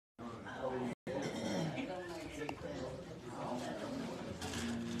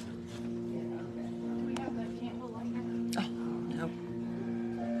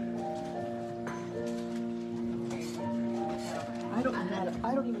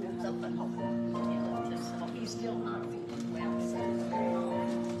It's up in Hopewell. He's still not feeling well, so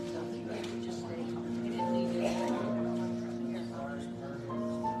he just stay home. He didn't need anything.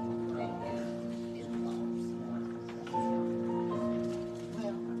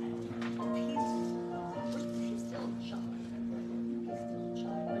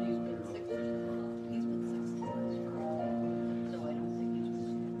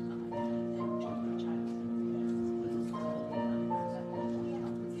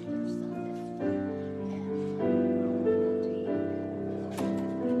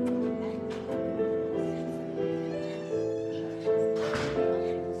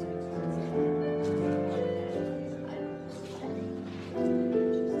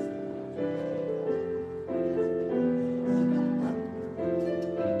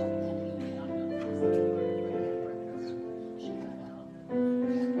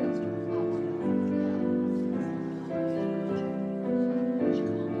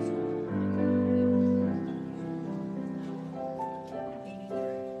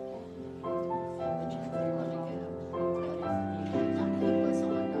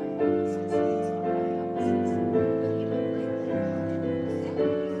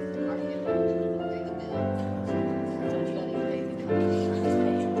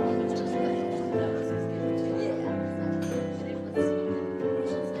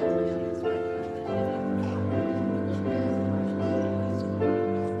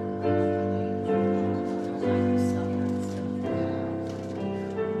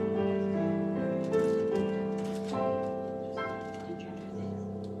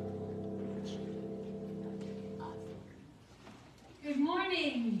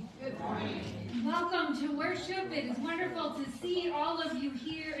 It is wonderful to see all of you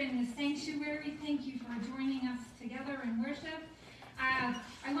here in the sanctuary. Thank you for joining us together in worship.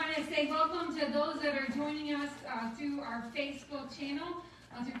 I want to say welcome to those that are joining us through our Facebook channel,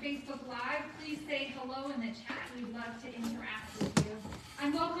 through Facebook Live. Please say hello in the chat. We'd love to interact with you.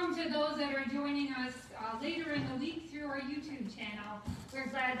 And welcome to those that are joining us later in the week through our YouTube channel. We're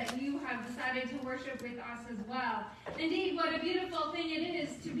glad that you have decided to worship with us as well. Indeed, what a beautiful thing it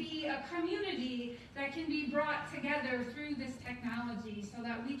is to be a community that can be brought together through this technology so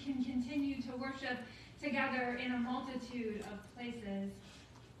that we can continue to worship together in a multitude of places.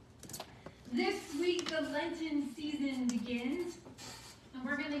 This week, the Lenten season begins, and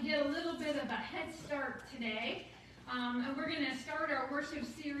we're going to get a little bit of a head start today. And we're going to start our worship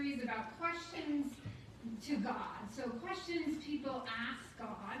series about questions to God. So questions people ask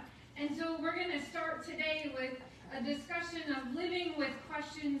God. And so we're going to start today with a discussion of living with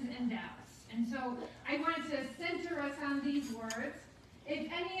questions and doubts. And so I want to center us on these words.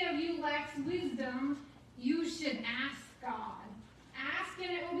 If any of you lacks wisdom, you should ask God. Ask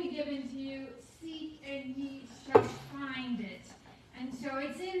and it will be given to you. Seek and ye shall find it. And so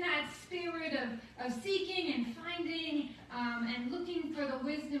it's in that spirit of seeking and finding and looking for the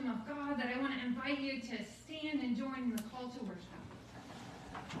wisdom of God that I want to invite you to stand and join in the call to worship.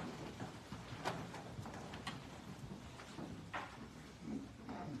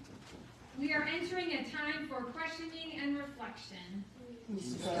 We are entering a time for questioning and reflection. We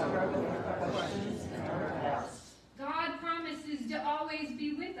start with our questions and our doubts. God promises to always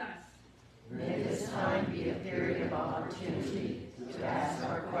be with us. May this time be a period of opportunity to ask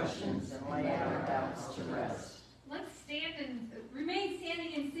our questions and lay our doubts to rest. Let's stand and remain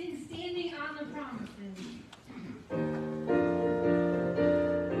standing and sing Standing on the Promises.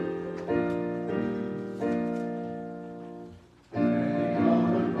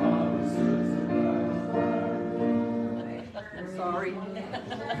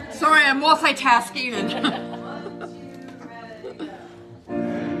 Sorry, I'm multitasking and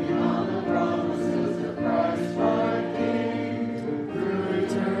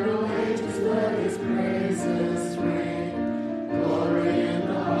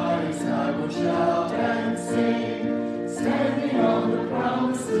shout and sing, standing on the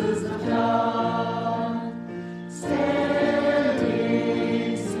promises of God. Standing,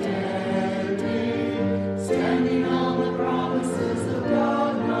 standing, standing on the promises of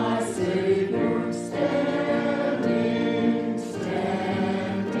God, my Savior. Standing, standing,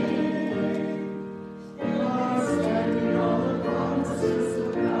 standing on the promises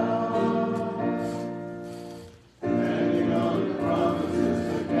of God. Standing on the promises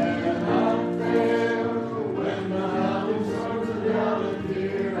that cannot fail. When the mountains storms of doubt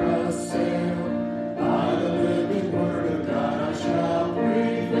appear assail, by the living word of God I shall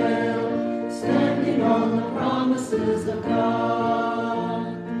prevail. Standing on the promises of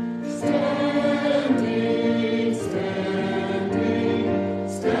God. Standing, standing,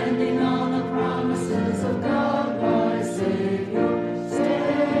 standing on the promises of God, my Savior.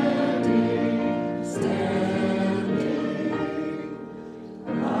 Standing.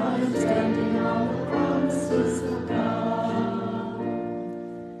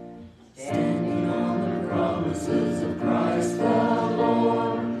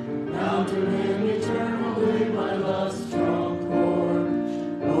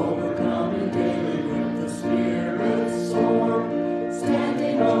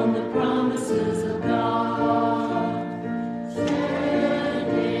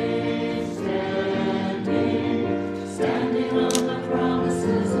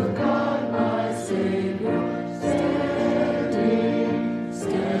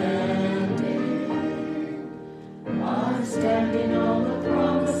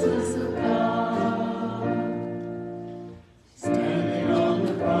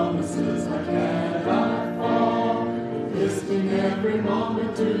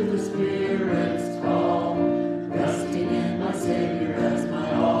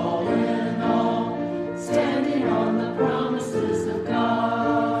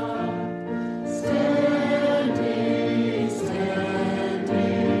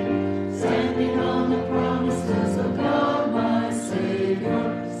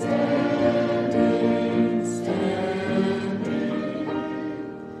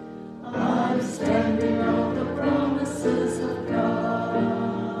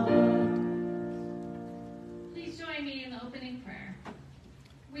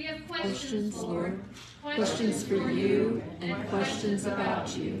 questions, Lord, questions for you and questions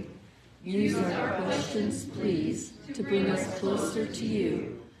about you. Use our questions, please, to bring us closer to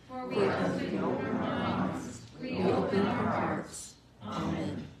you. For we open our minds, we open our hearts.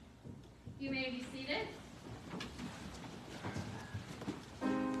 Amen. You may be seated.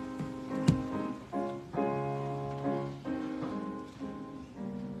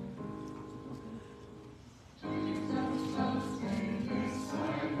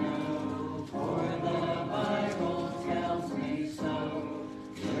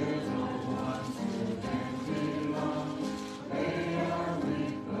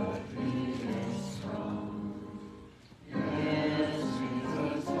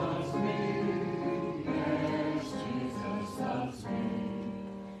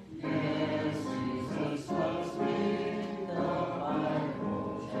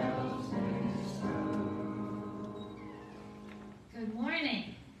 Good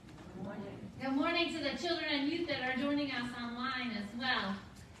morning. Good morning to the children and youth that are joining us online as well.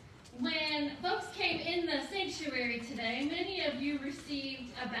 When folks came in the sanctuary today, many of you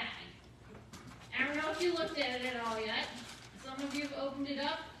received a bag. I don't know if you looked at it at all yet. Some of you have opened it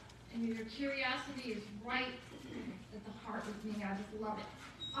up, and your curiosity is right at the heart with me. I just love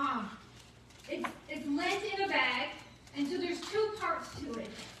it. It's lent in a bag, and so there's two parts to it.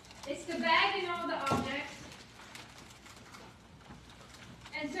 It's the bag and all the objects,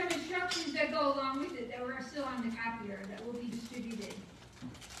 and some instructions that go along with it that are still on the copier that will be distributed.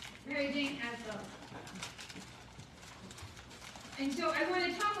 Mary Jane has those. And so I want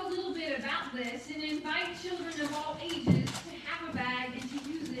to talk a little bit about this and invite children of all ages to have a bag and to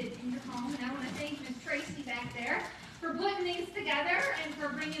use it in your home. And I want to thank Miss Tracy back there for putting these together and for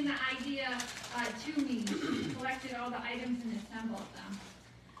bringing the idea to me. She collected all the items and assembled them.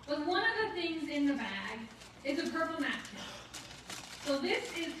 But one of the things in the bag is a purple napkin. So this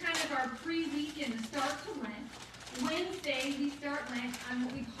is kind of our pre-week in the start to Lent. Wednesday, we start Lent on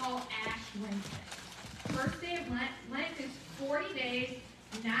what we call Ash Wednesday. First day of Lent. Lent is 40 days,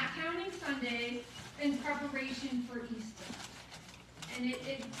 not counting Sundays, in preparation for Easter. And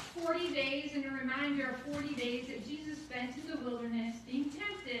it's 40 days and a reminder of 40 days that Jesus spent in the wilderness being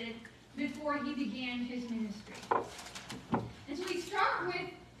tempted before he began his ministry. And so we start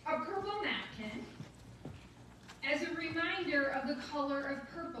with a purple napkin as a reminder of the color of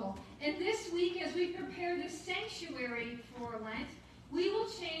purple. And this week, as we prepare the sanctuary for Lent, we will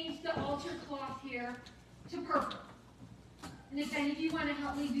change the altar cloth here to purple. And if any of you want to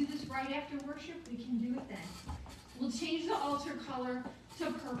help me do this right after worship, we can do it then. We'll change the altar color to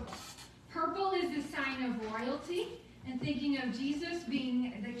purple. Purple is a sign of royalty, and thinking of Jesus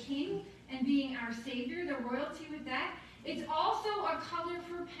being the King and being our Savior, the royalty with that. It's also a color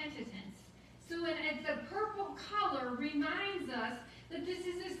for penitence. So the purple color reminds us that this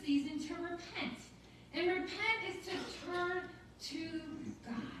is a season to repent. And repent is to turn to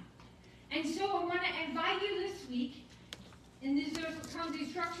God. And so I want to invite you this week, and these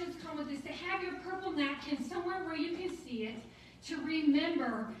instructions come with this, to have your purple napkin somewhere where you can see it, to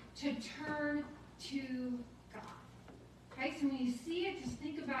remember to turn to God. Okay, so when you see it, just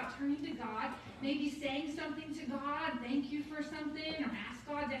think about turning to God, maybe saying something to God, thank you for something, or ask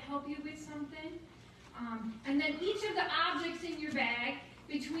God to help you with something. And then each of the objects in your bag,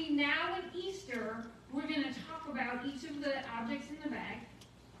 between now and Easter, we're going to talk about each of the objects in the bag.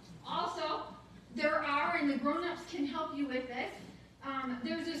 Also, there are, and the grown-ups can help you with this,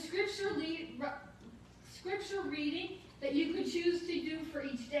 there's a scripture reading that you could choose to do for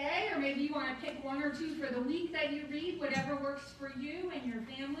each day, or maybe you want to pick one or two for the week that you read, whatever works for you and your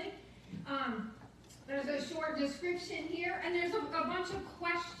family. There's a short description here, and there's a bunch of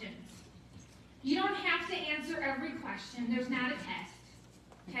questions. You don't have to answer every question. There's not a test.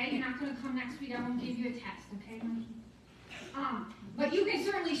 Okay? You're not going to come next week. I won't give you a test. Okay? But you can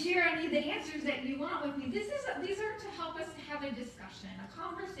certainly share any of the answers that you want with me. These are to help us to have a discussion, a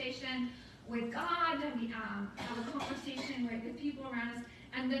conversation with God, and we have a conversation with people around us,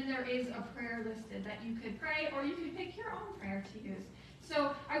 and then there is a prayer listed that you could pray, or you could pick your own prayer to use.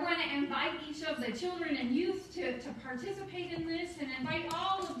 So I want to invite each of the children and youth to participate in this, and invite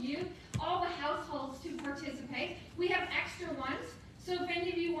all of you, all the households, to participate. We have extra ones, so if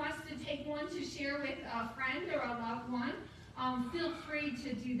any of you wants to take one to share with a friend or a loved one, feel free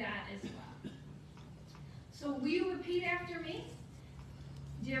to do that as well. So will you repeat after me?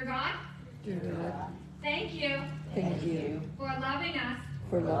 Dear God, thank you for loving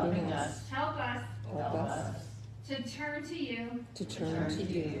us. Help us to turn to you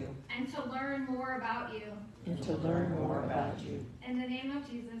and to learn more about you. In the name of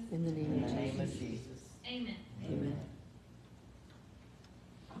Jesus. Amen.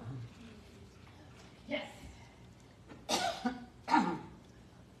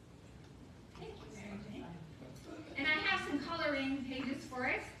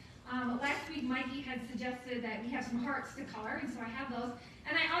 some hearts to color, and so I have those.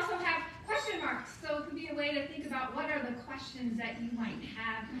 And I also have question marks, so it can be a way to think about what are the questions that you might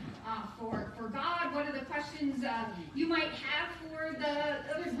have for God, what are the questions you might have for the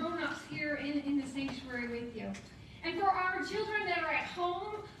other grown-ups here in the sanctuary with you. And for our children that are at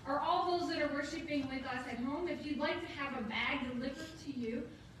home, or all those that are worshiping with us at home, if you'd like to have a bag delivered to you,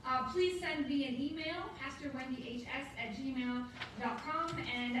 please send me an email, pastorwendyhs@gmail.com,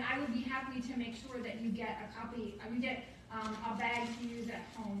 and I would be happy to make sure that you get a copy, a bag to use at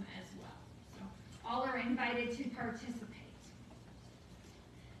home as well. So all are invited to participate.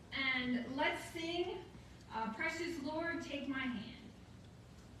 And let's sing, Precious Lord, Take My Hand.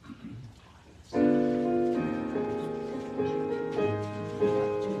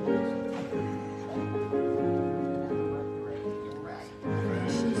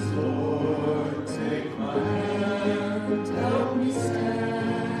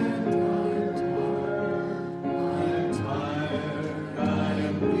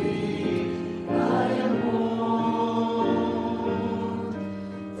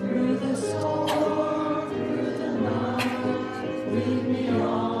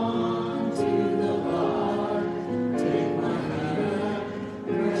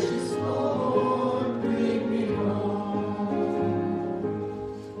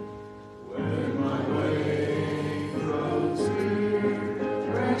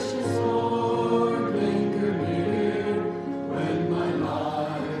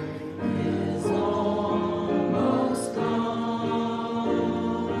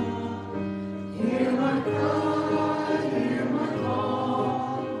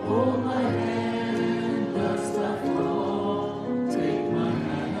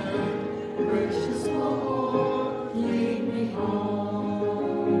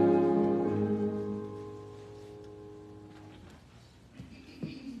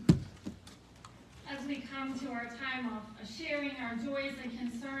 Sharing our joys and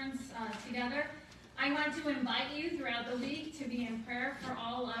concerns together. I want to invite you throughout the week to be in prayer for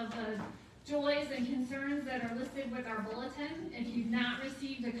all of the joys and concerns that are listed with our bulletin. If you've not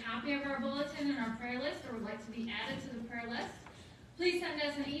received a copy of our bulletin and our prayer list, or would like to be added to the prayer list, please send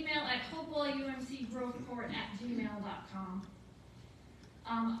us an email at Hopewell UMC Groveport@gmail.com.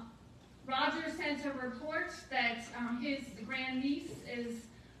 Roger sent a report that his grandniece is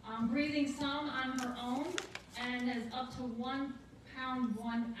breathing some on her own, and is up to 1 pound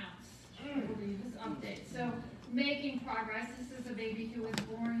 1 ounce, I believe is update. So making progress. This is a baby who was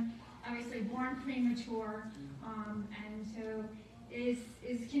born premature, and so is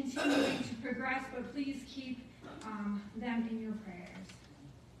continuing to progress. But please keep them in your prayers.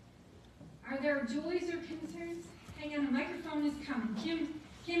 Are there joys or concerns? Hang on, the microphone is coming.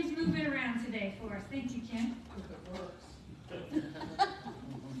 Kim's moving around today for us. Thank you, Kim.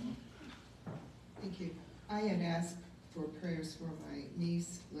 Thank you. I had asked for prayers for my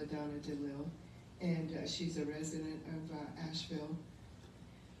niece, LaDonna DeLille, and she's a resident of Asheville.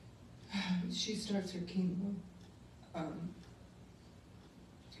 She starts her chemo,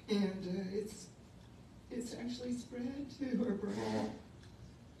 and it's actually spread to her brain.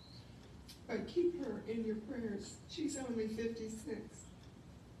 But keep her in your prayers. She's only 56.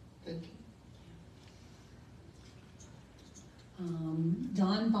 Thank you.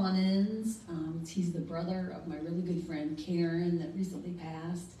 Don Bonins, he's the brother of my really good friend Karen that recently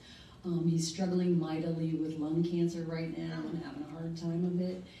passed. He's struggling mightily with lung cancer right now and having a hard time of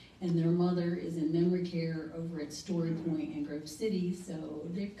it. And their mother is in memory care over at Story Point in Grove City, so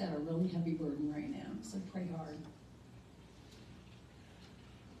they've got a really heavy burden right now, so pray hard.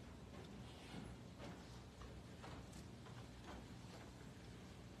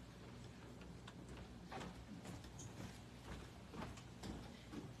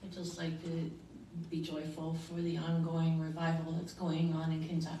 I'd just like to be joyful for the ongoing revival that's going on in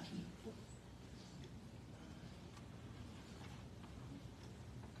Kentucky.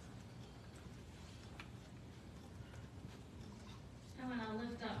 I want to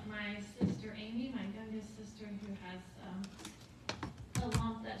lift up my sister Amy, my youngest sister, who has a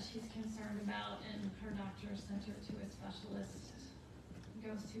lump that she's concerned about, and her doctor sent her to a specialist.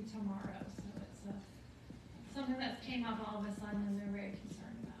 Goes to tomorrow, so it's something that came up all of a sudden, and they're very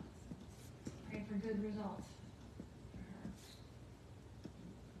concerned about. So pray for good results for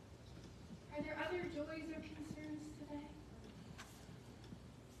her. Are there other joys or concerns today?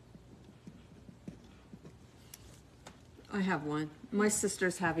 I have one. My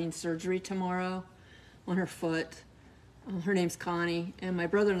sister's having surgery tomorrow on her foot. Her name's Connie, and my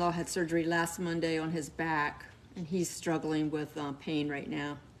brother-in-law had surgery last Monday on his back, and he's struggling with pain right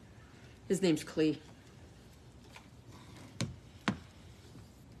now. His name's Clee.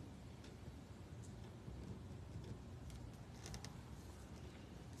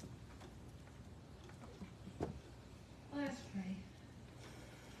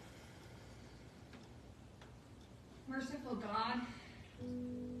 merciful God,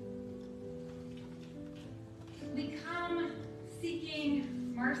 we come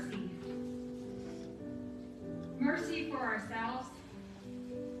seeking mercy. Mercy for ourselves,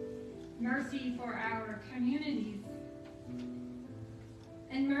 mercy for our communities,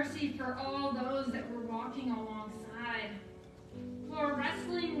 and mercy for all those that we're walking alongside, who are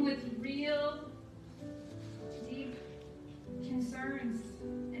wrestling with real, deep concerns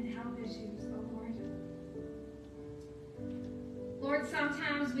and health issues, oh Lord. Lord,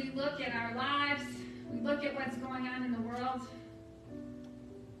 sometimes we look at our lives, we look at what's going on in the world,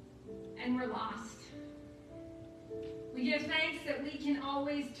 and we're lost. We give thanks that we can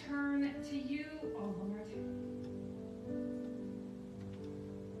always turn to you, oh Lord.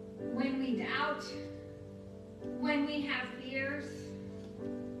 When we doubt, when we have fears,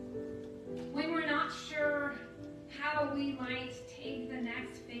 when we're not sure how we might take the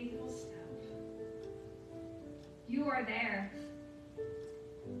next faithful step, you are there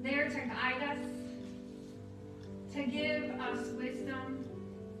to guide us, to give us wisdom,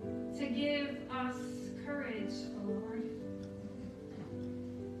 to give us courage, oh Lord.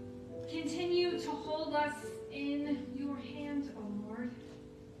 Continue to hold us in your hand, oh Lord.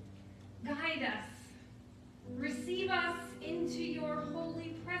 Guide us. Receive us into your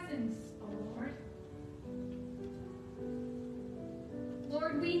holy presence, oh Lord.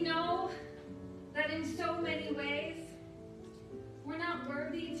 Lord, we know that in so many ways we're not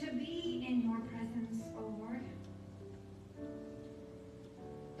worthy to be in your presence, oh Lord.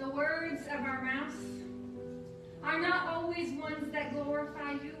 The words of our mouths are not always ones that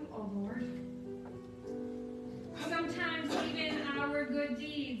glorify you, oh Lord. Sometimes even our good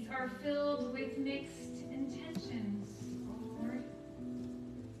deeds are filled with mixed intentions, oh Lord.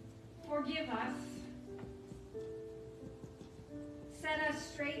 Forgive us. Set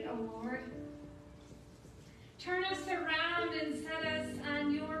us straight, oh Lord. Turn us around and set us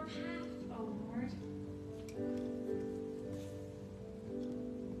on your path, oh Lord.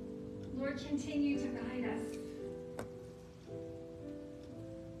 Lord, continue to guide us.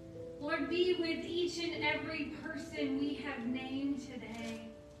 Lord, be with each and every person we have named today.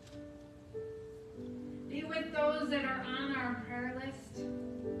 Be with those that are on our prayer list,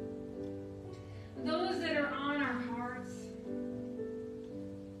 those that are on our hearts,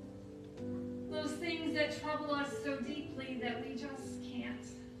 those things that trouble us so deeply that we just can't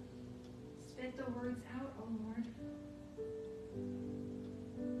spit the words out, oh Lord.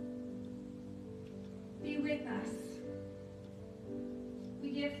 Be with us. We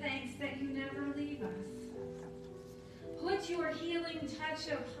give thanks that you never leave us. Put your healing touch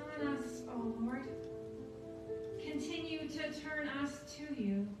upon us, O Lord. Continue to turn us to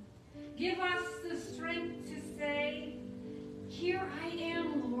you. Give us the strength to say, here I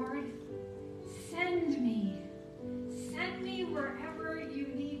am, Lord. Send me. Send me wherever you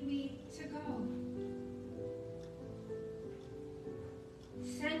need me to go.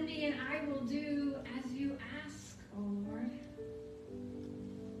 Send me and I will do as you ask, O Lord.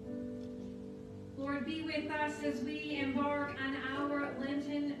 Lord, be with us as we embark on our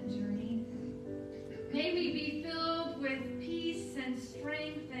Lenten journey. May we be filled with peace and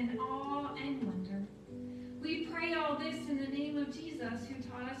strength and awe and wonder. We pray all this in the name of Jesus, who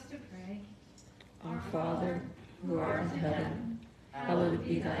taught us to pray. Our Father, who art in heaven, hallowed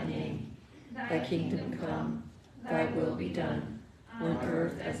be thy name. Thy kingdom come, thy will be done, on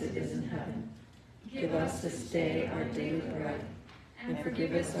earth as it is in heaven. Give us this day our daily bread, and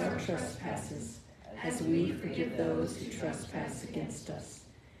forgive us our trespasses, as we forgive those who trespass against us.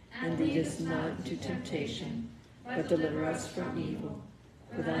 And lead us not into temptation, but deliver us from evil.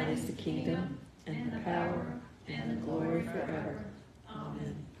 For thine is the kingdom, and the power, and the glory forever.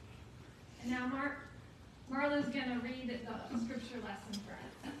 Amen. And now Marla's going to read the scripture lesson for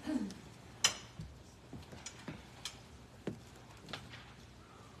us.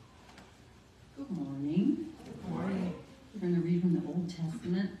 Good morning. Good morning. We're going to read from the Old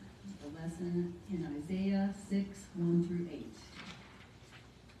Testament, the lesson in Isaiah 6, 1 through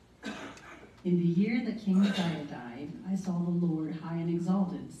 8. In the year that King Uzziah died, I saw the Lord high and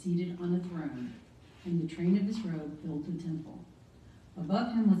exalted, seated on a throne, and the train of his robe filled the temple.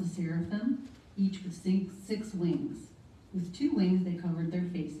 Above him was a seraphim, each with 6 wings. With 2 wings they covered their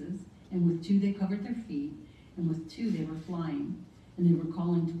faces, and with 2 they covered their feet, and with 2 they were flying, and they were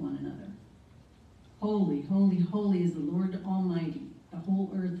calling to one another. Holy, holy, holy is the Lord Almighty. The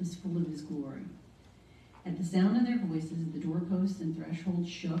whole earth is full of his glory. At the sound of their voices, the doorposts and thresholds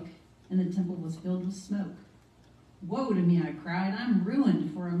shook, and the temple was filled with smoke. Woe to me, I cried. I'm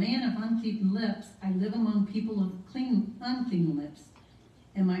ruined, for a man of unclean lips. I live among people of unclean lips,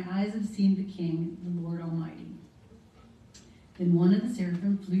 and my eyes have seen the King, the Lord Almighty. Then one of the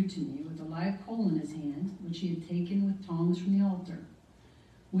seraphim flew to me with a live coal in his hand, which he had taken with tongs from the altar.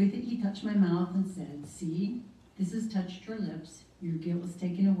 With it he touched my mouth and said, "See, this has touched your lips. Your guilt is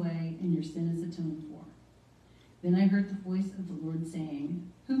taken away, and your sin is atoned for." Then I heard the voice of the Lord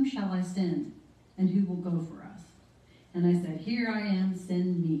saying, "Whom shall I send, and who will go for us?" And I said, "Here I am,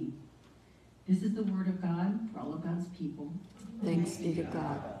 send me." This is the word of God for all of God's people. Thanks be to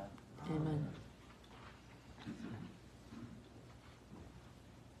God. Amen.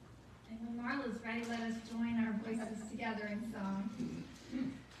 And when Marla's ready, let us join our voices together in song.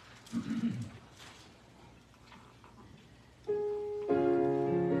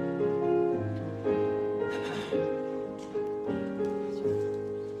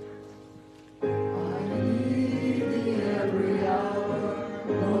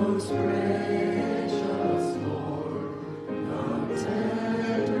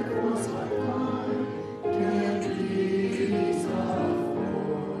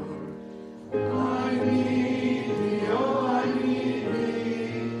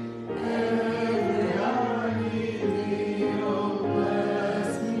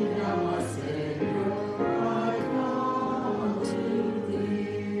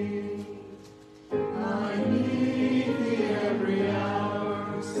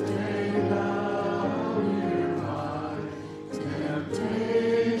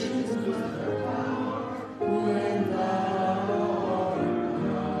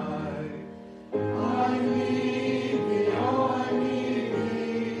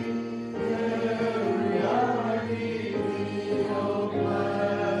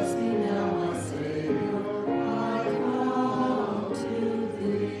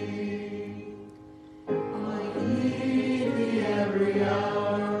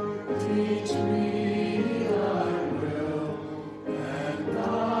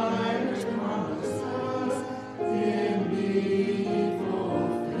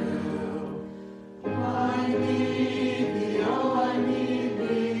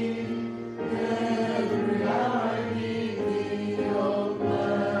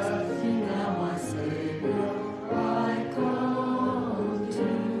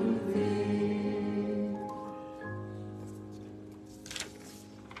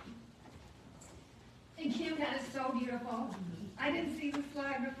 I didn't see the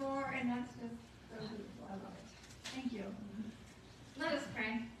slide before, and that's just so beautiful. I love it. Thank you. Let us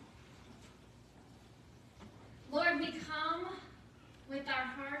pray. Lord, we come with our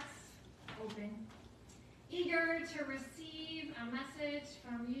hearts open, eager to receive a message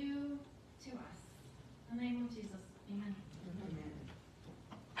from you to us. In the name of Jesus, amen.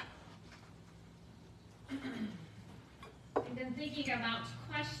 I've been thinking about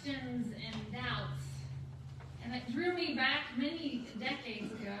questions and doubts, and it drew me back many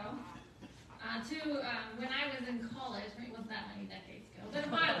decades ago to when I was in college. It wasn't that many decades ago, but a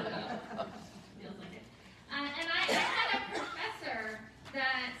while ago. Feels like it. And I had a professor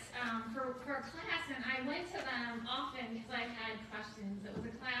that for a class, and I went to them often because I had questions. It was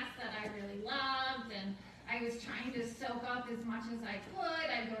a class that I really loved, and I was trying to soak up as much as I could.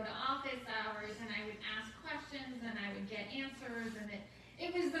 I'd go to office hours, and I would ask questions, and I would get answers, and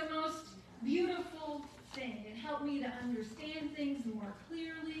it was the most beautiful thing. It helped me to understand things more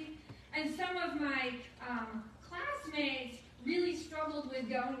clearly. And some of my classmates really struggled with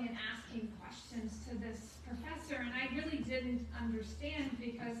going and asking questions to this professor, and I really didn't understand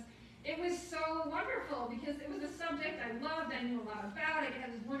because it was so wonderful, because it was a subject I loved, I knew a lot about, I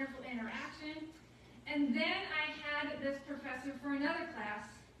had this wonderful interaction. And then I had this professor for another class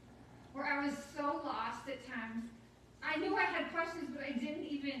where I was so lost at times. I knew I had questions, but I didn't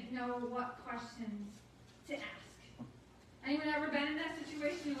even know what questions to ask. Anyone ever been in that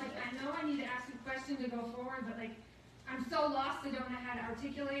situation? Like, I know I need to ask a question to go forward, but like, I'm so lost I don't know how to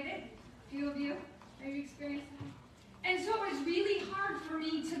articulate it. A few of you maybe experienced that. And so it was really hard for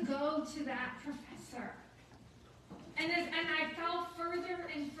me to go to that professor. And I fell further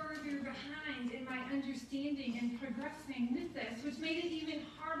and further behind in my understanding and progressing with this, which made it even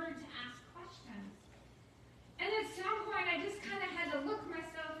harder to ask questions. And at some point, I just kind of had to look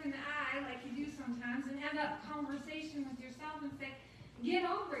myself in the eye, like you do sometimes, and have that conversation with yourself and say, get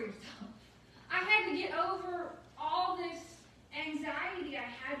over yourself. I had to get over all this anxiety I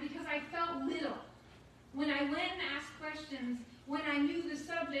had because I felt little. When I went and asked questions, when I knew the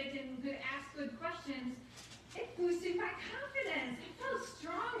subject and could ask good questions, it boosted my confidence. I felt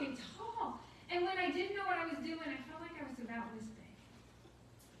strong and tall. And when I didn't know what I was doing, I felt like I was about this big.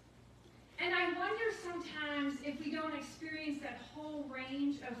 And I wonder sometimes if we don't experience that whole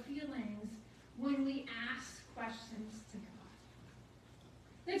range of feelings when we ask questions to God.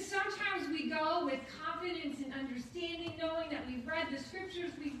 That sometimes we go with confidence and understanding, knowing that we've read the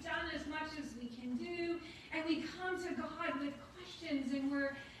scriptures, we've done as much as we can do, and we come to God with questions, and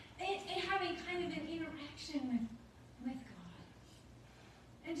we're having kind of an interaction with God.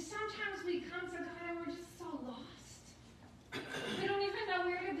 And sometimes we come to God and we're just so lost. We don't even know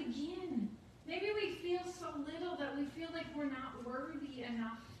where to begin. Maybe we feel so little that we feel like we're not worthy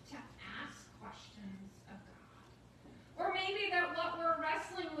enough to ask questions of God. Or maybe that what we're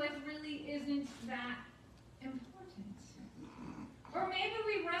wrestling with really isn't that important. Or maybe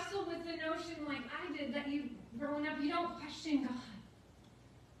we wrestle with the notion, like I did, that growing up, you don't question God.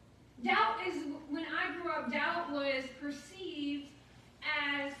 Doubt when I grew up, doubt was perceived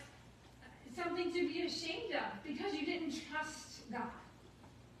as something to be ashamed of because you didn't trust God.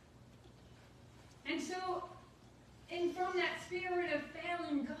 And so, and from that spirit of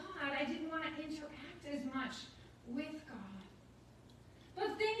failing God, I didn't want to interact as much with God.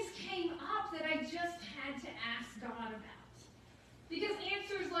 But things came up that I just had to ask God about. Because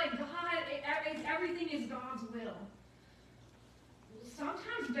answers like God, everything is God's will.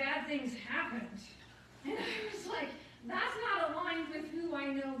 Sometimes bad things happened. And I was like, that's not aligned with who I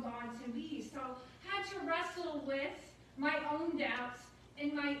know God to be. So I had to wrestle with my own doubts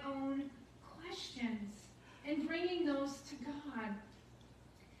and my own questions and bringing those to God.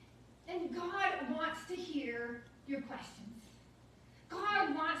 And God wants to hear your questions.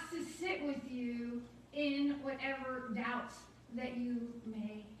 God wants to sit with you in whatever doubts that you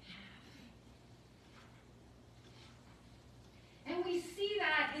may have. And we see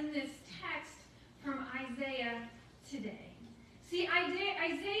that in this text from Isaiah today. See,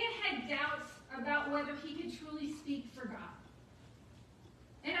 Isaiah had doubts about whether he could truly speak for God.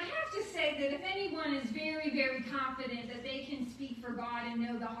 And I have to say that if anyone is very, very confident that they can speak for God and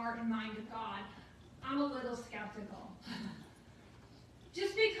know the heart and mind of God, I'm a little skeptical.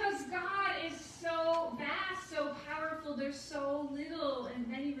 Just because God is so vast, so powerful, there's so little in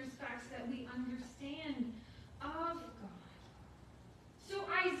many respects that we understand of God. So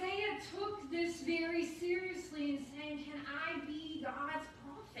Isaiah took this very seriously in saying, can I be God's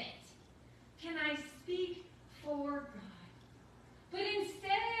prophet? Can I speak for God? But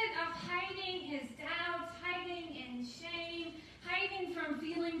instead of hiding his doubts, hiding in shame, hiding from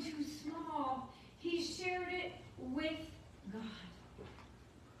feeling too small, he shared it with God.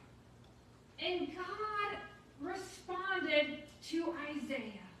 And God responded to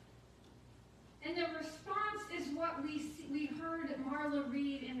Isaiah. And the response is what we heard Marla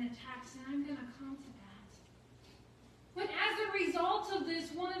read in the text, and I'm going to come to that. But as a result of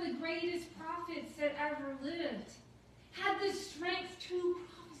this, one of the greatest prophets that ever lived had the strength to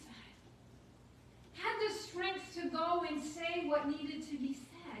prophesy, had the strength to go and say what needed to be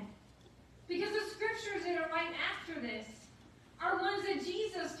said. Because the scriptures that are right after this are ones that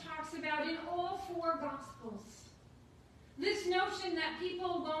Jesus talks about in all four Gospels. This notion that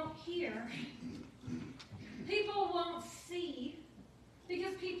people won't hear, people won't see,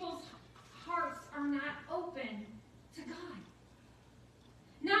 because people's hearts are not open to God.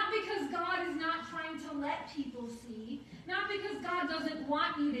 Not because God is not trying to let people see, not because God doesn't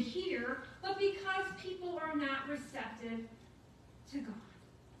want you to hear, but because people are not receptive to God.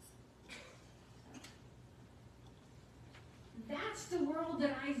 That's the world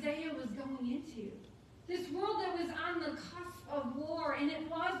that Isaiah was going into. This world that was on the cusp of war, and it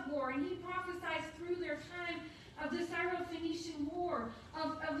was war, and he prophesied through their time of the Syro-Phoenician War,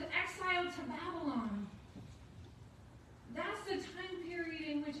 of the exile to Babylon. That's the time period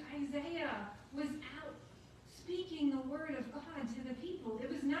in which Isaiah was out speaking the word of God to the people. It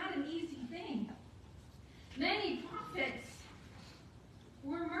was not an easy thing. Many prophets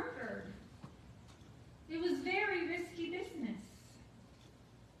were murdered. It was very risky business.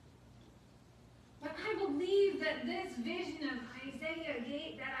 But I believe that this vision of Isaiah,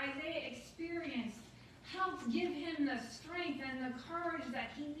 that Isaiah experienced, helped give him the strength and the courage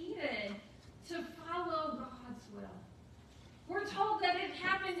that he needed to follow God's will. We're told that it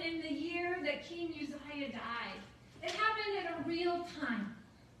happened in the year that King Uzziah died. It happened at a real time,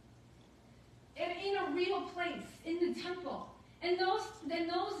 in a real place, in the temple. In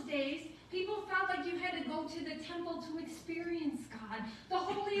those days, people felt like you had to go to the temple to experience God. The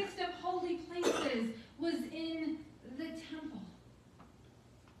holiest of holy places was in the temple.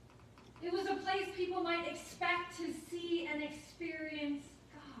 It was a place people might expect to see and experience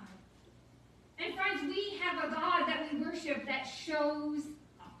God. And friends, we have a God that we worship that shows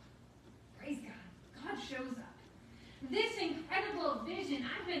up. Praise God. God shows up. This incredible vision,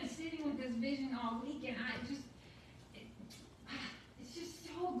 I've been sitting with this vision all week, and it's just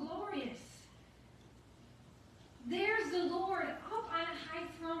so glorious. There's the Lord up on a high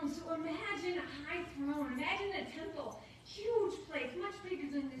throne. huge place, much bigger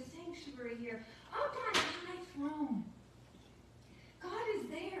than this sanctuary here, up on a high throne. God is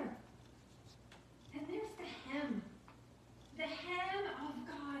there. And there's the hem of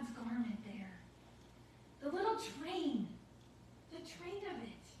God's garment there. The little train of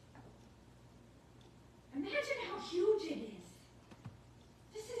it. Imagine how huge it is.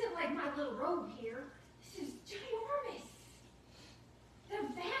 This isn't like my little robe here. This is ginormous. The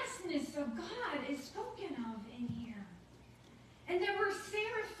vastness of God is spoken of in here. And there were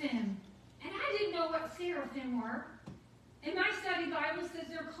seraphim. And I didn't know what seraphim were. And my study Bible says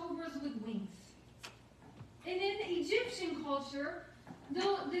they're cobras with wings. And in the Egyptian culture,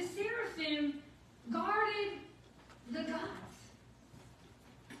 the seraphim guarded the gods.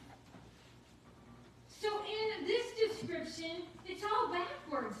 So in this description, it's all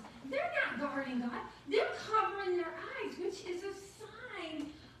backwards. They're not guarding God. They're covering their eyes, which is a sign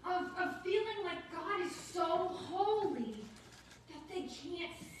of feeling like God is so holy that they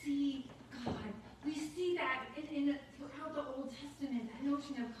can't see God. We see that throughout the Old Testament, that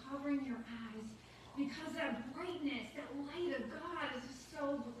notion of covering your eyes, because that brightness, that light of God is just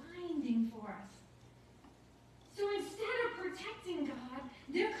so blinding for us. So instead of protecting God,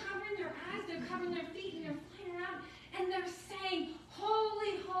 they're covering their eyes, they're covering their feet, and they're flying around, and they're saying,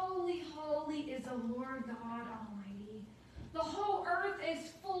 holy, holy, holy is the Lord God Almighty. The whole earth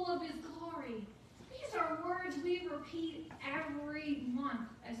is full of his glory. These are words we repeat every month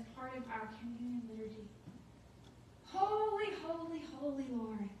as part of our communion liturgy. Holy, holy, holy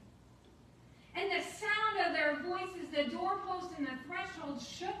Lord. And the sound of their voices, the doorpost and the threshold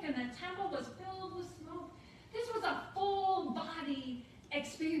shook, and the temple was filled with smoke. This was a full body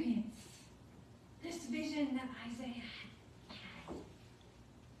experience. This vision that Isaiah had.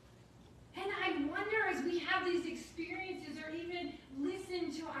 And I wonder, as we have these experiences or even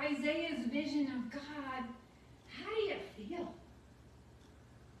listen to Isaiah's vision of God, how do you feel?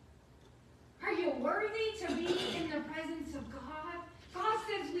 Are you worthy to be in the presence of God? God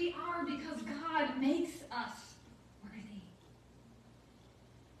says we are because God makes us worthy.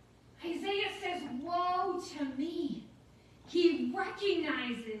 Isaiah says, woe to me. He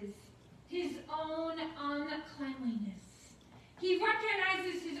recognizes his own uncleanliness. He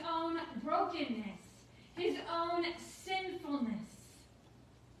recognizes his own brokenness, his own sinfulness,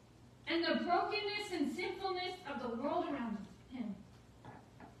 and the brokenness and sinfulness of the world around him.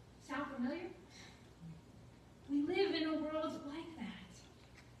 Sound familiar? We live in a world like that.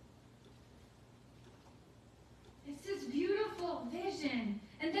 It's this beautiful vision.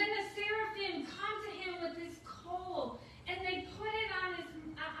 And then the seraphim come to him with this coal, and they put it on his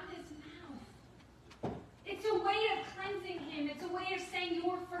mouth. It's a way of cleansing him. It's a way of saying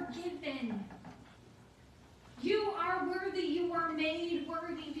you're forgiven. You are worthy. You are made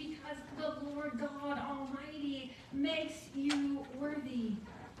worthy because the Lord God Almighty makes you worthy.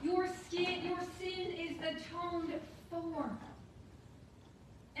 Your sin is atoned for.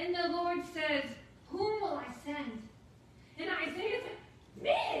 And the Lord says, whom will I send? And Isaiah said,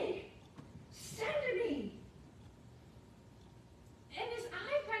 me! Send me! And as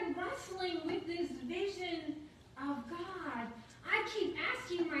I've been wrestling with this vision of God, I keep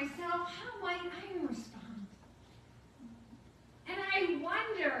asking myself, how might I respond? And I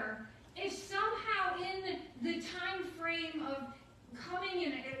wonder if somehow in the time frame of coming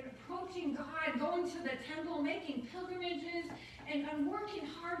and approaching God, going to the temple, making pilgrimages, and working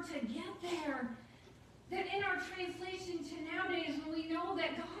hard to get there, that in our translation to nowadays, when we know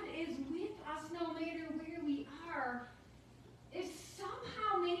that God is with us no matter where we are, if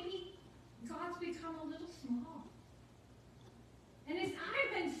somehow maybe God's become a little small. And as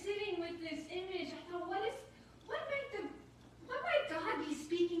I've been sitting with this image, I thought, what might God be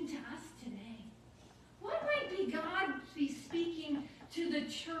speaking to us today? What might be God be speaking to the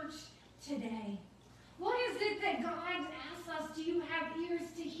church today? What is it that God asks us? Do you have ears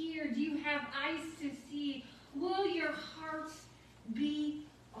to hear? Do you have eyes to see? Will your hearts be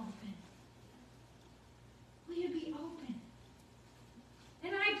open? Will you be open?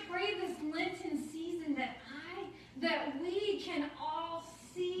 And I pray this Lenten season that we can all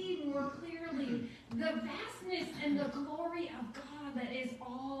see more clearly the vastness and the glory of God that is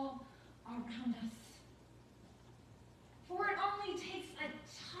all around us. For it only takes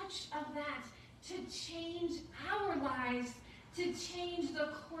a touch of that to change our lives, to change the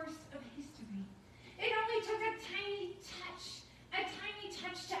course of history. It only took a tiny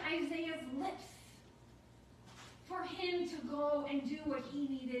touch to Isaiah's lips for him to go and do what he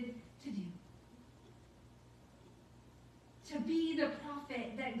needed to do. To be the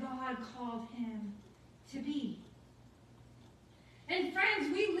prophet that God called him to be. And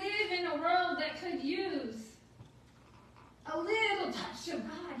friends, we live in a world that could use a little touch of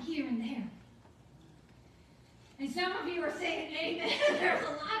God here and there. And some of you are saying, amen, there's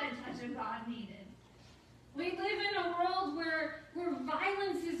a lot of touch of God needed. We live in a world where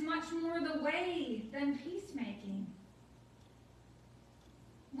violence is much more the way than peacemaking.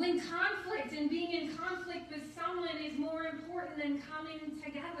 When conflict and being in conflict with someone is more important than coming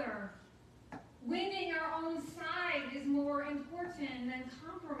together. Winning our own side is more important than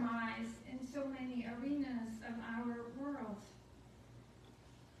compromise in so many arenas of our world.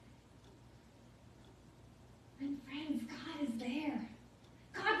 And friends, God is there.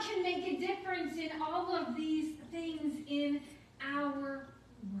 God can make a difference in all of these things in our world.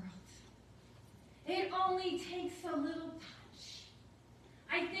 It only takes a little touch.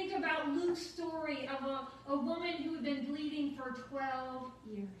 I think about Luke's story of a woman who had been bleeding for 12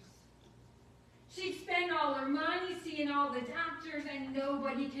 years. She'd spent all her money seeing all the doctors, and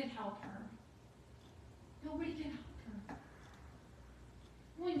nobody could help her. Nobody could help her.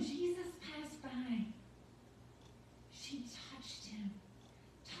 When Jesus passed by, she touched him,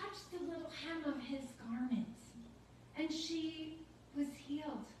 touched the little hem of his garment, and she was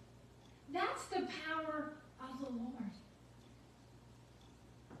healed. That's the power of the Lord.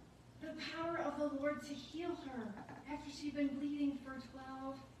 The power of the Lord to heal her after she'd been bleeding for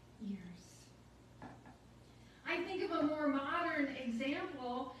 12 years. I think of a more modern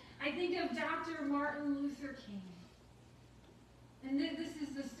example. I think of Dr. Martin Luther King. And this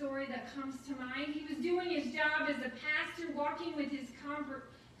is the story that comes to mind. He was doing his job as a pastor, walking with his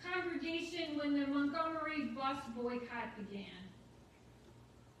congregation when the Montgomery bus boycott began.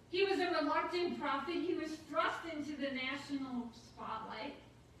 He was a reluctant prophet. He was thrust into the national spotlight.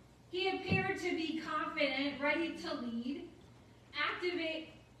 He appeared to be confident, ready to lead,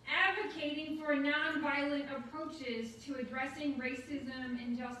 advocating for nonviolent approaches to addressing racism,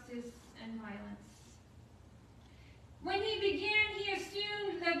 injustice, and violence. When he began, he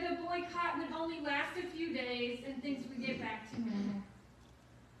assumed that the boycott would only last a few days and things would get back to normal.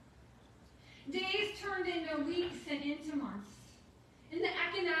 Days turned into weeks and into months. And the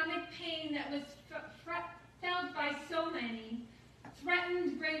economic pain that was felt by so many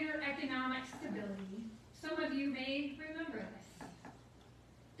threatened greater economic stability. Some of you may remember this.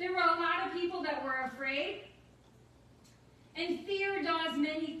 There were a lot of people that were afraid, and fear does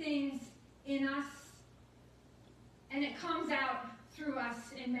many things in us, and it comes out through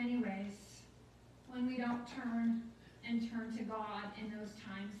us in many ways when we don't turn to God in those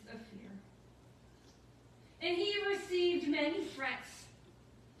times of fear. And he received many threats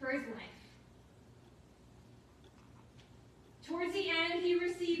for his life. Towards the end, he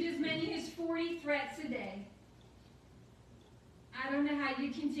received as many as 40 threats a day. I don't know how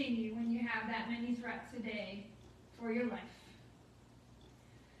you continue when you have that many threats a day for your life.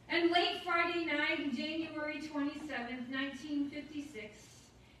 And late Friday night, January 27th, 1956,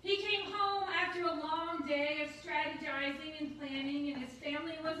 he came home after a long day of strategizing and planning, and his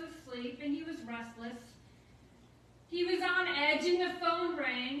family was asleep, and he was restless. He was on edge, and the phone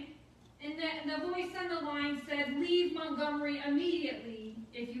rang, and the voice on the line said, "Leave Montgomery immediately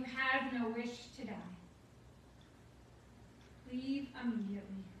if you have no wish to die." Leave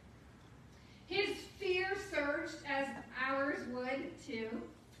immediately. His fear surged, as ours would too,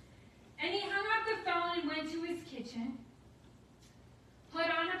 and he hung up the phone and went to his kitchen, put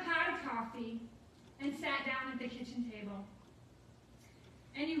on a pot of coffee, and sat down at the kitchen table.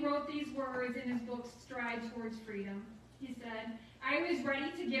 And he wrote these words in his book, Stride Towards Freedom. He said, "I was ready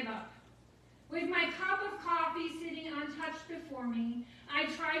to give up. With my cup of coffee sitting untouched before me, I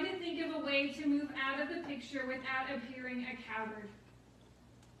tried to think of a way to move out of the picture without appearing a coward."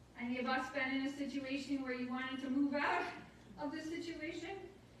 Any of us been in a situation where you wanted to move out of the situation?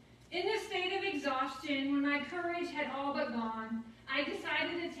 In this state of exhaustion, when my courage had all but gone, I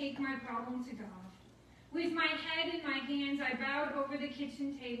decided to take my problem to God. With my head in my hands, I bowed over the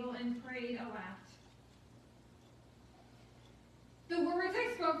kitchen table and prayed aloud. The words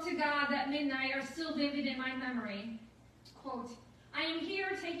I spoke to God that midnight are still vivid in my memory. Quote, "I am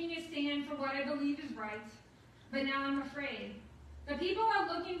here taking a stand for what I believe is right, but now I'm afraid. The people are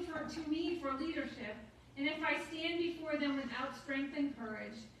looking to me for leadership, and if I stand before them without strength and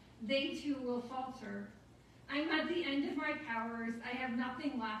courage, they too will falter. I'm at the end of my powers. I have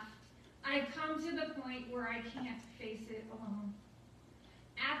nothing left. I've come to the point where I can't face it alone."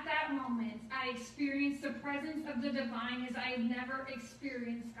 At that moment, I experienced the presence of the divine as I had never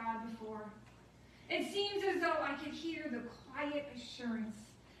experienced God before. It seems as though I could hear the quiet assurance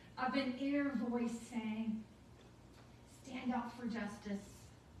of an inner voice saying, "Stand up for justice.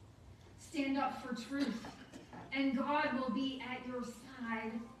 Stand up for truth, and God will be at your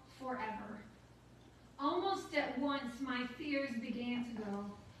side forever." Almost at once, my fears began to go.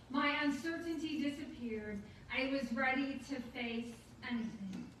 My uncertainty disappeared. I was ready to face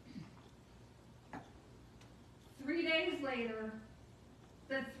anything. 3 days later,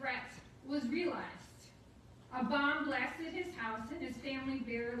 the threat was realized. A bomb blasted his house, and his family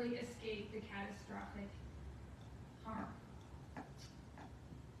barely escaped the catastrophic harm.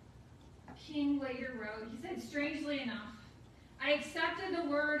 King later wrote, he said, strangely enough, I accepted the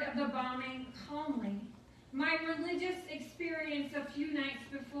word of the bombing calmly. My religious experience a few nights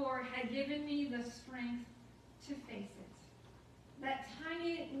before had given me the strength to face it. That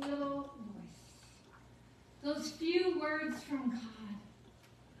tiny little voice, those few words from God,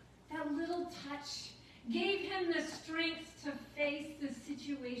 that little touch gave him the strength to face the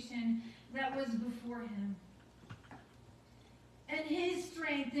situation that was before him. And his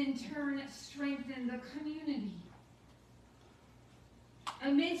strength, in turn, strengthened the community.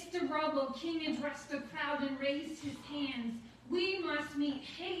 Amidst the rubble, King addressed the crowd and raised his hands. We must meet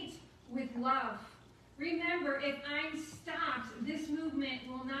hate with love. Remember, if I'm stopped, this movement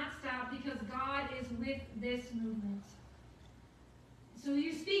will not stop because God is with this movement. So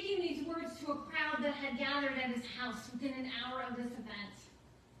you're speaking these words to a crowd that had gathered at his house within an hour of this event.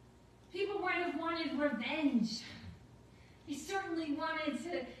 People might have wanted revenge. They certainly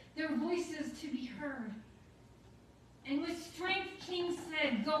wanted their voices to be heard. And with strength, King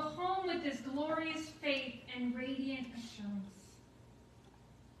said, go home with this glorious faith and radiant assurance.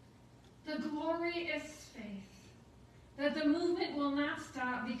 The glorious faith that the movement will not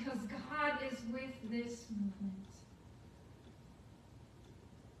stop because God is with this movement.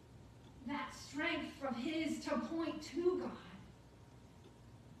 That strength of his to point to God,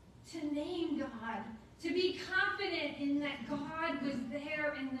 to name God, to be confident in that God was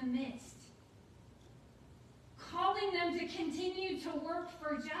there in the midst, calling them to continue to work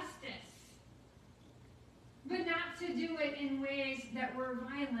for justice, but not to do it in ways that were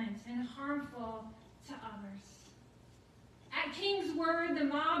violent and harmful to others. At King's word, the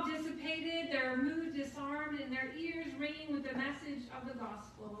mob dissipated, their mood disarmed, and their ears ringing with the message of the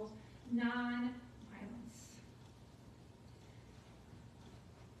gospel, non-violence.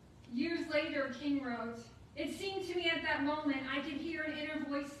 Years later, King wrote, it seemed to me at that moment I could hear an inner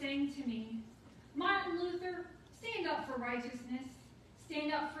voice saying to me, Martin Luther, stand up for righteousness,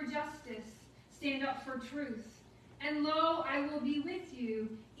 stand up for justice, stand up for truth, and lo, I will be with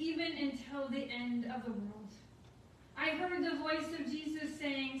you even until the end of the world. I heard the voice of Jesus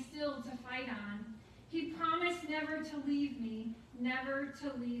saying still to fight on. He promised never to leave me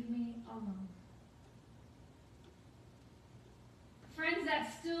alone. Friends,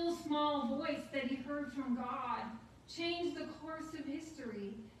 that still small voice that he heard from God changed the course of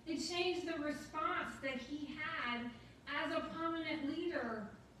history. It changed the response that he had as a prominent leader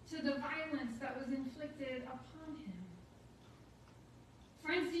to the violence that was inflicted upon him.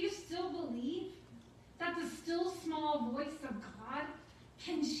 Friends, do you still believe that the still small voice of God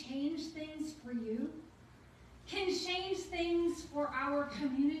can change things for you? Can change things for our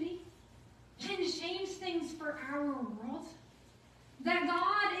community? Can change things for our world? That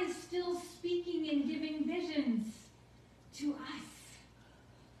God is still speaking and giving visions to us,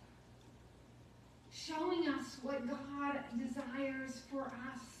 showing us what God desires for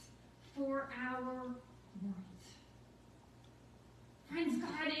us, for our world. Friends,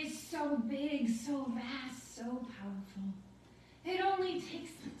 God is so big, so vast, so powerful. It only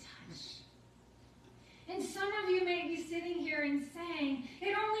takes a touch. And some of you may be sitting here and saying,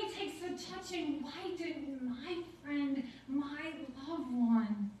 it only takes a touching. Why didn't my friend, my loved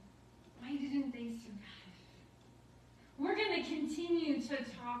one, why didn't they survive? We're going to continue to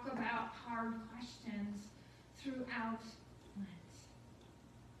talk about hard questions throughout Lent.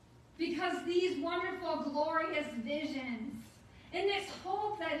 Because these wonderful, glorious visions and this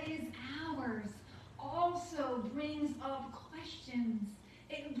hope that is ours also brings up questions.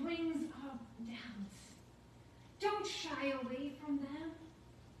 It brings up doubts. Don't shy away from them.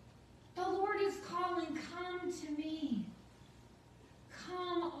 The Lord is calling, come to me.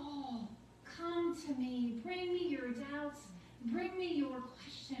 Come all. Come to me. Bring me your doubts. Bring me your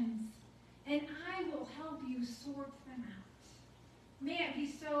questions. And I will help you sort them out. May it be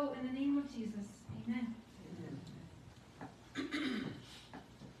so in the name of Jesus. Amen.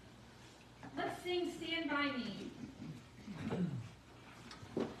 Let's sing Stand By Me.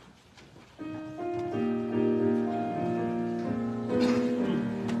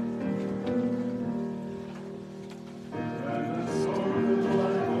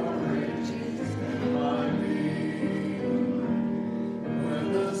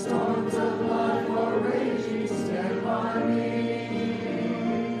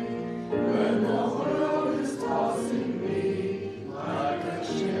 When the world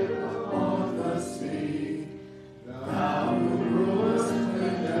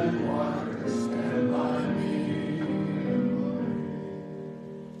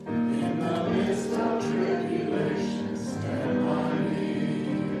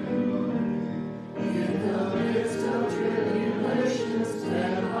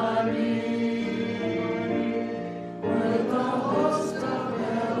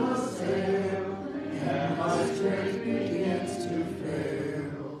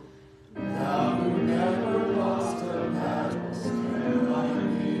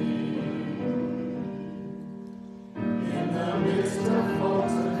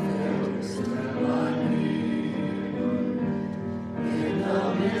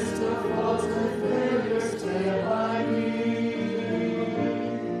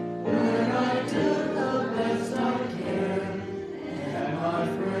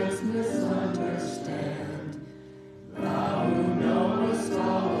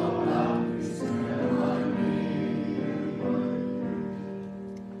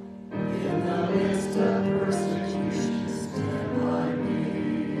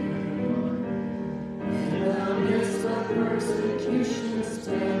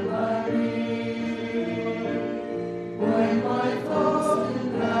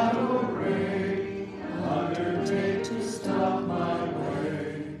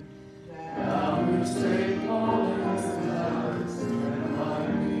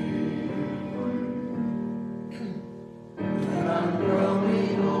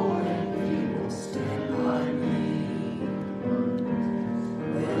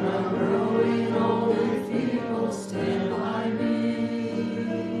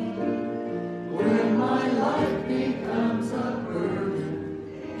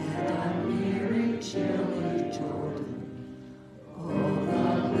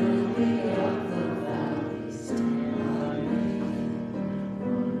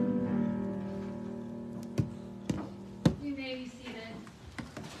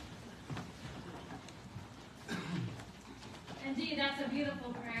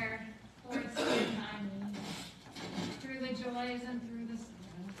beautiful prayer. Lord, stand by me through the joys and through the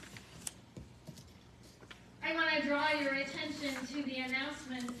sorrows. I want to draw your attention to the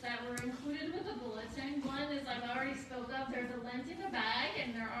announcements that were included with the bulletin. One, as I've already spoke of, there's a Lent in a bag,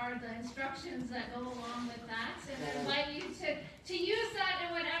 and there are the instructions that go along with that. And I invite you to use that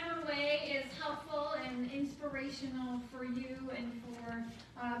in whatever way is helpful and inspirational for you and for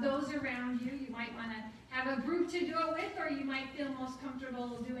those around you. You might want to have a group to do it with, or you might feel most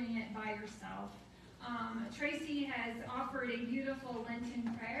comfortable doing it by yourself. Tracy has offered a beautiful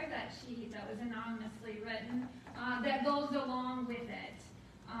Lenten prayer that was anonymously written that goes along with it.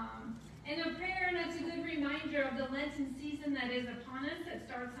 And a prayer, and it's a good reminder of the Lenten season that is upon us that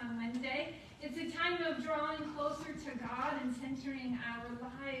starts on Wednesday. It's a time of drawing closer to God and centering our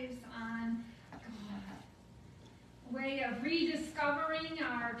lives on God. A way of rediscovering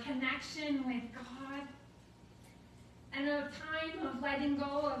our connection with God. And a time of letting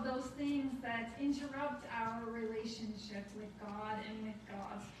go of those things that interrupt our relationship with God and with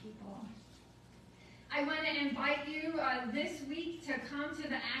God's people. I want to invite you this week to come to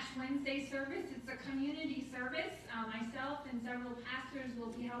the Ash Wednesday service. It's a community service. Myself and several pastors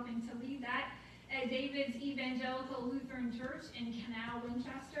will be helping to lead that at David's Evangelical Lutheran Church in Canal,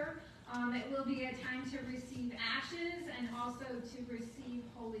 Winchester. It will be a time to receive ashes and also to receive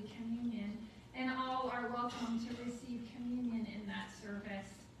Holy Communion. And all are welcome to receive communion in that service.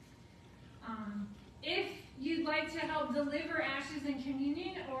 If you'd like to help deliver ashes and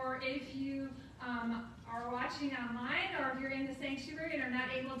communion, or if you are watching online, or if you're in the sanctuary and are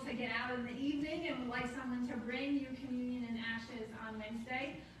not able to get out in the evening and would like someone to bring you communion and ashes on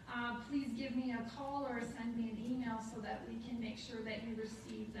Wednesday, please give me a call or send me an email so that we can make sure that you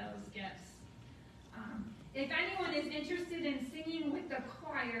receive those gifts. If anyone is interested in singing with the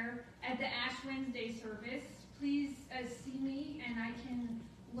choir at the Ash Wednesday service, please see me and I can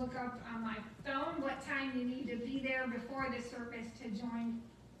look up on my phone what time you need to be there before the service to join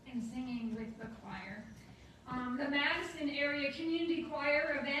in singing with the choir. The Madison Area Community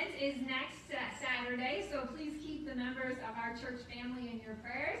Choir event is next Saturday, so please keep the members of our church family in your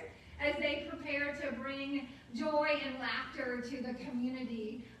prayers as they prepare to bring joy and laughter to the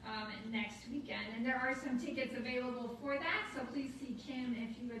community next weekend. And there are some tickets available for that, so please see Kim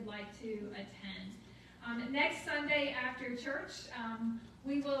if you would like to attend. Next Sunday after church,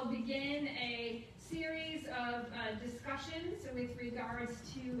 we will begin a series of discussions with regards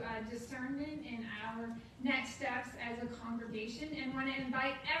to discernment in our next steps as a congregation, and want to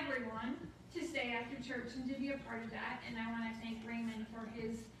invite everyone to stay after church and to be a part of that. And I want to thank Raymond for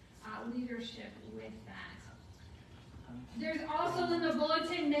his leadership with that. There's also in the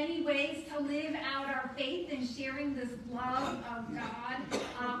bulletin many ways to live out our faith and sharing this love of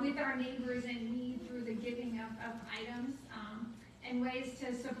God with our neighbors in need through the giving of items, and ways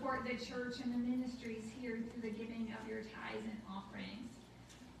to support the church and the ministries here through the giving of your tithes and offerings.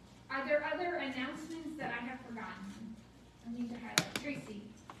 Are there other announcements that I have forgotten? I need to highlight. Tracy.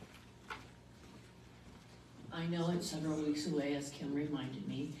 I know it's several weeks away, as Kim reminded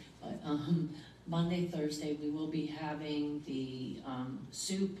me, but Monday, Thursday, we will be having the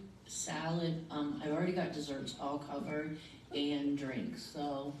soup, salad. I already got desserts all covered and drinks,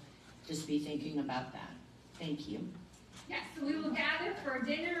 so just be thinking about that. Thank you. Yes, so we will gather for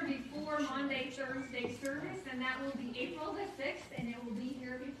dinner before Monday, Thursday service, and that will be April the 6th, and it will be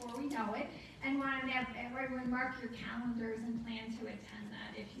here before we know it. And want to have everyone mark your calendars and plan to attend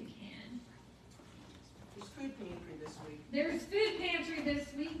that if you can. There's food pantry this week. There's food pantry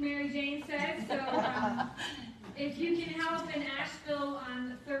this week, Mary Jane said, so if you can help in Asheville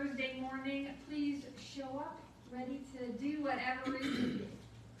on Thursday morning, please show up, ready to do whatever is needed.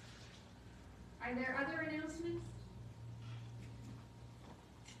 Are there other announcements?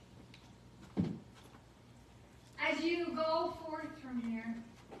 As you go forth from here,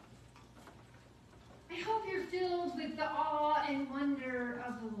 I hope you're filled with the awe and wonder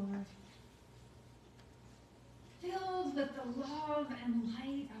of the Lord. Filled with the love and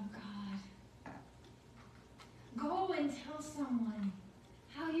light of God. Go and tell someone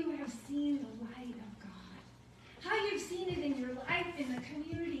how you have seen the light of God. How you've seen it in your life, in the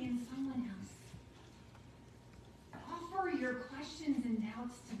community, and someone else. Offer your questions and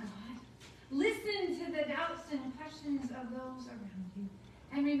doubts to God. Listen to the doubts and questions of those around you.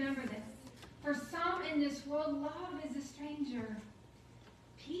 And remember this, for some in this world, love is a stranger.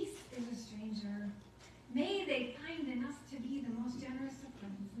 Peace is a stranger. May they find in us to be the most generous of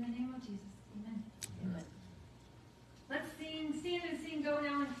friends. In the name of Jesus, amen.